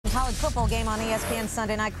college football game on ESPN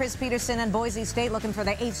Sunday night. Chris Peterson and Boise State looking for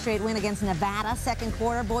their 8th straight win against Nevada. Second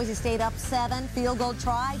quarter, Boise State up 7. Field goal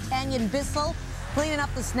try. Tanyan Bissell cleaning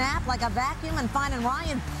up the snap like a vacuum and finding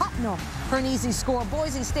Ryan Putnam for an easy score.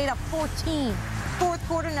 Boise State up 14. Fourth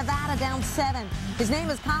quarter, Nevada down 7. His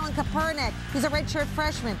name is Colin Kaepernick. He's a redshirt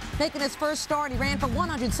freshman. Making his first start, he ran for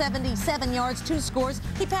 177 yards, 2 scores.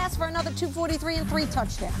 He passed for another 243 and 3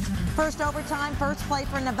 touchdowns. First overtime, first play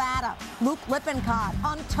for Nevada. Luke Lippincott,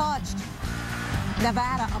 untouched.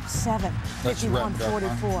 Nevada up 7,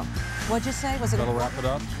 51-44. What'd you say? Was it? That'll wrap it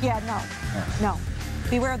up? Yeah, no.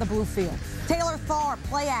 Beware of the blue field. Taylor Tharp,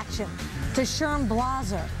 play action to Sherm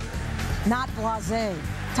Blaser. Not Blase.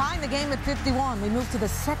 Tying the game at 51. We move to the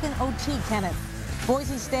second OT, Kenneth.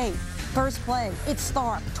 Boise State, first play. It's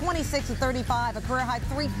Tharp, 26-35, a career high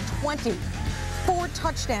 320. 4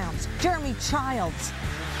 touchdowns. Jeremy Childs.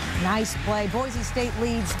 Nice play. Boise State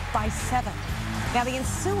leads by 7. Now the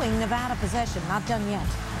ensuing Nevada possession, not done yet.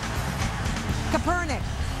 Kaepernick.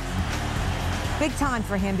 Big time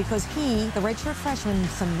for him because he, the redshirt freshman,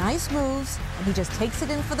 some nice moves, and he just takes it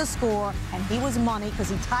in for the score, and he was money because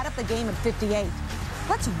he tied up the game at 58.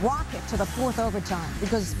 Let's rock it to the 4th overtime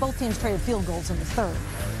because both teams traded field goals in the 3rd.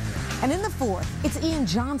 And in the 4th, it's Ian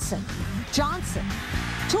Johnson.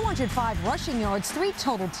 205 rushing yards, 3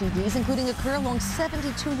 total TDs, including a career-long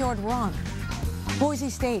 72-yard run. Boise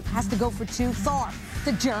State has to go for 2. Tharp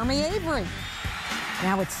to Jeremy Avery.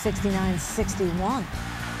 Now it's 69-61.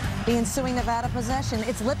 The ensuing Nevada possession,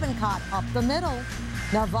 it's Lippincott up the middle.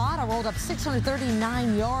 Nevada rolled up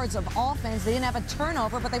 639 yards of offense. They didn't have a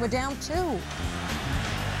turnover, but they were down 2.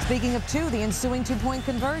 Speaking of 2, the ensuing 2-point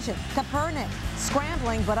conversion. Kaepernick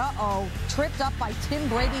scrambling, but tripped up by Tim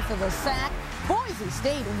Brady for the sack. Boise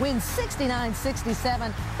State wins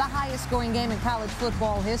 69-67, the highest scoring game in college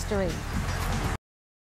football history.